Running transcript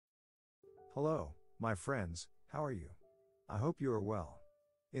Hello, my friends, how are you? I hope you are well.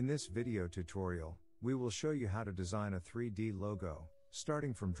 In this video tutorial, we will show you how to design a 3D logo,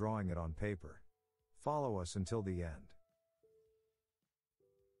 starting from drawing it on paper. Follow us until the end.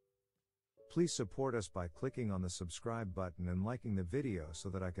 Please support us by clicking on the subscribe button and liking the video so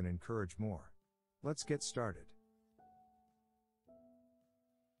that I can encourage more. Let's get started.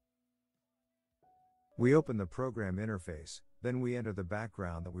 We open the program interface, then we enter the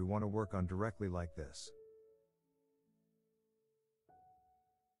background that we want to work on directly like this.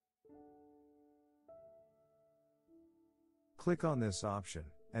 Click on this option,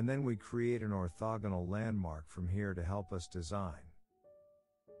 and then we create an orthogonal landmark from here to help us design.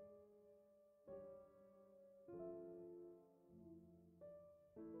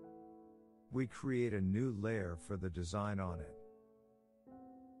 We create a new layer for the design on it.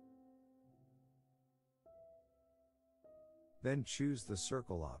 Then choose the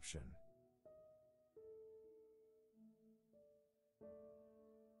circle option.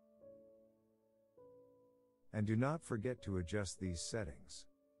 And do not forget to adjust these settings.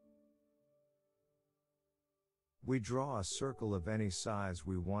 We draw a circle of any size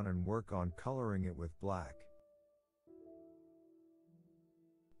we want and work on coloring it with black.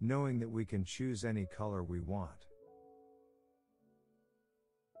 Knowing that we can choose any color we want.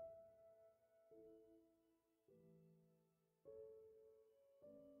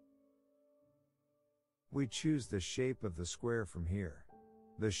 We choose the shape of the square from here.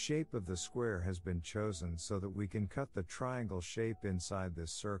 The shape of the square has been chosen so that we can cut the triangle shape inside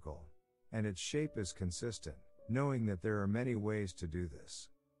this circle. And its shape is consistent, knowing that there are many ways to do this.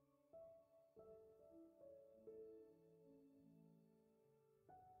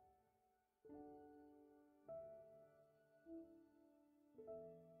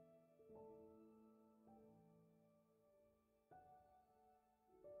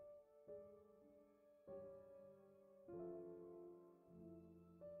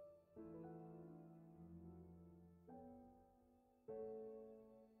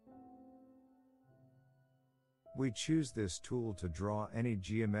 We choose this tool to draw any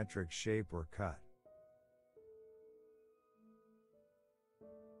geometric shape or cut.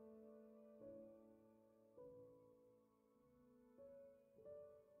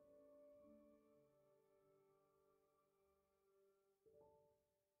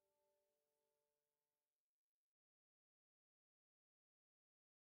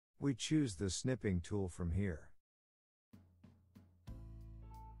 We choose the snipping tool from here.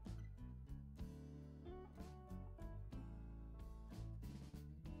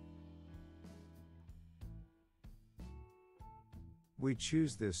 We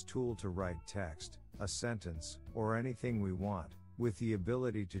choose this tool to write text, a sentence, or anything we want, with the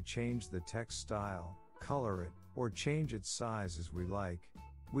ability to change the text style, color it, or change its size as we like.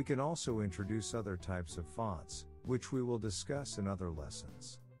 We can also introduce other types of fonts, which we will discuss in other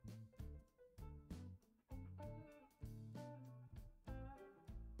lessons.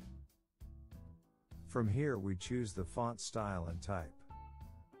 From here we choose the font style and type.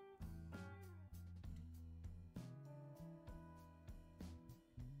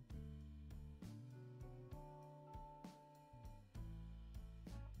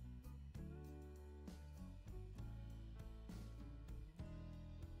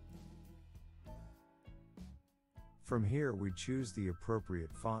 From here we choose the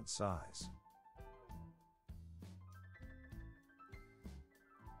appropriate font size.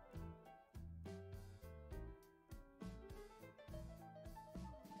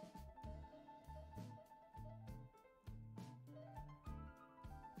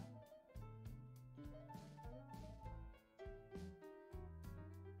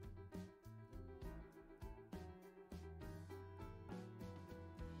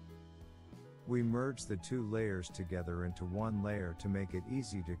 We merge the two layers together into one layer to make it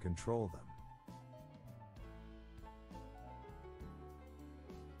easy to control them.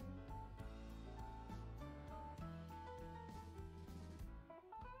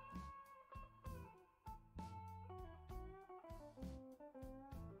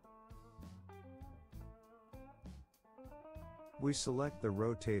 We select the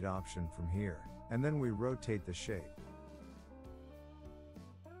rotate option from here, and then we rotate the shape.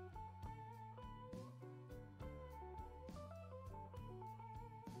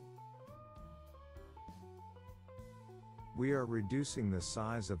 We are reducing the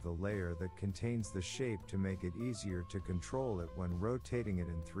size of the layer that contains the shape to make it easier to control it when rotating it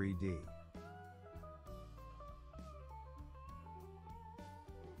in 3D.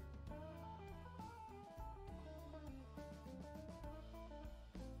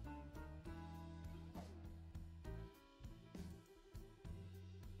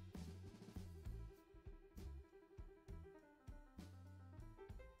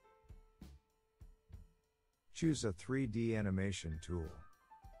 Choose a 3D animation tool.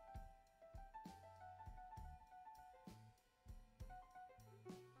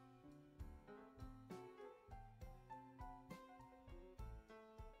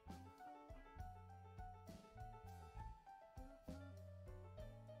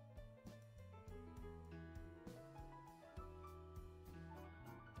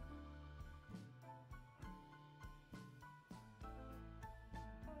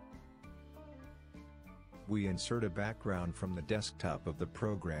 We insert a background from the desktop of the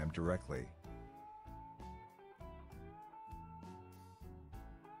program directly.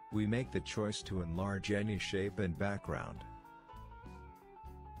 We make the choice to enlarge any shape and background.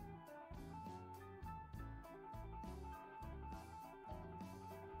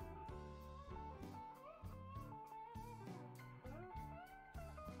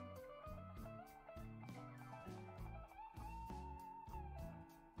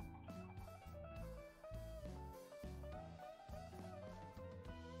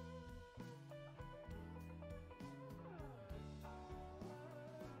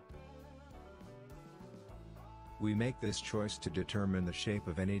 We make this choice to determine the shape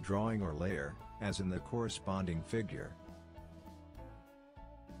of any drawing or layer, as in the corresponding figure.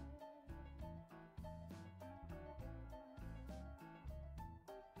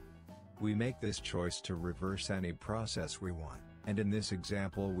 We make this choice to reverse any process we want, and in this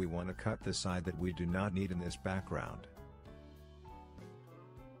example we want to cut the side that we do not need in this background.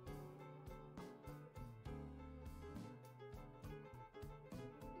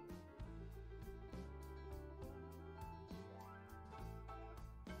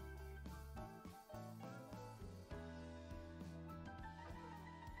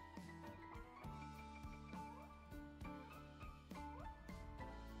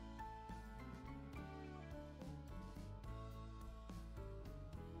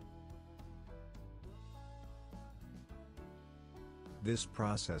 This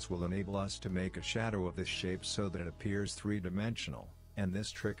process will enable us to make a shadow of this shape so that it appears three-dimensional, and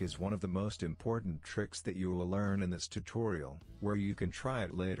this trick is one of the most important tricks that you will learn in this tutorial, where you can try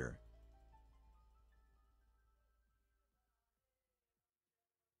it later.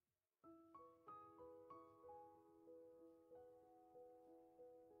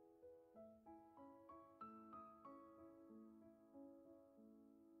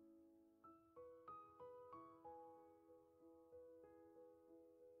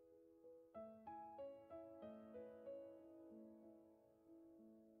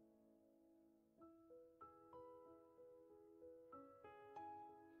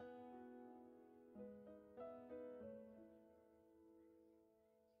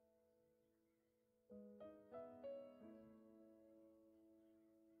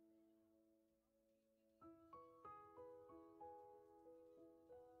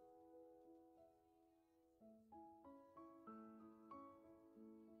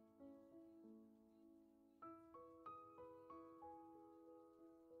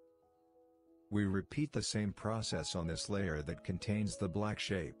 We repeat the same process on this layer that contains the black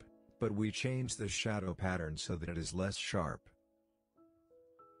shape, but we change the shadow pattern so that it is less sharp.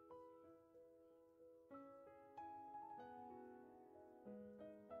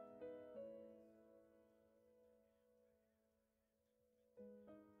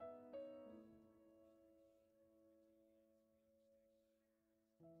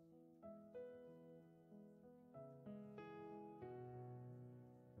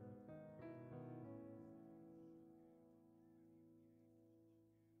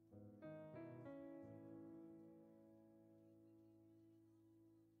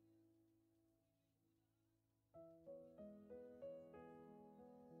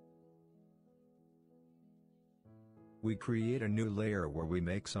 We create a new layer where we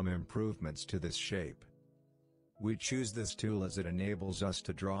make some improvements to this shape. We choose this tool as it enables us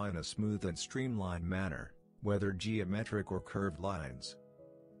to draw in a smooth and streamlined manner, whether geometric or curved lines.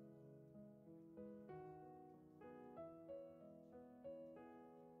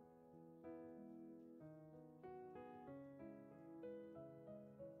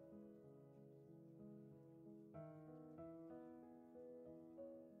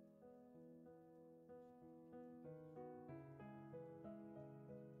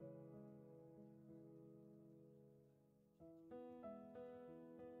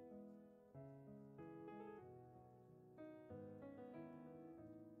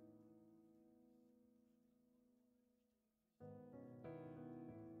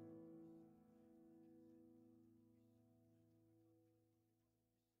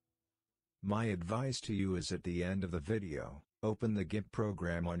 My advice to you is at the end of the video, open the Gimp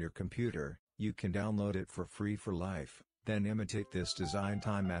program on your computer. You can download it for free for life, then imitate this design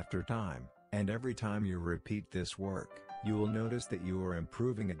time after time. And every time you repeat this work, you will notice that you are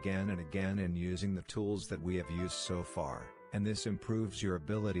improving again and again in using the tools that we have used so far, and this improves your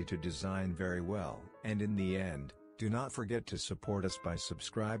ability to design very well. And in the end, do not forget to support us by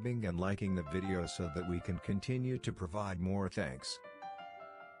subscribing and liking the video so that we can continue to provide more. Thanks.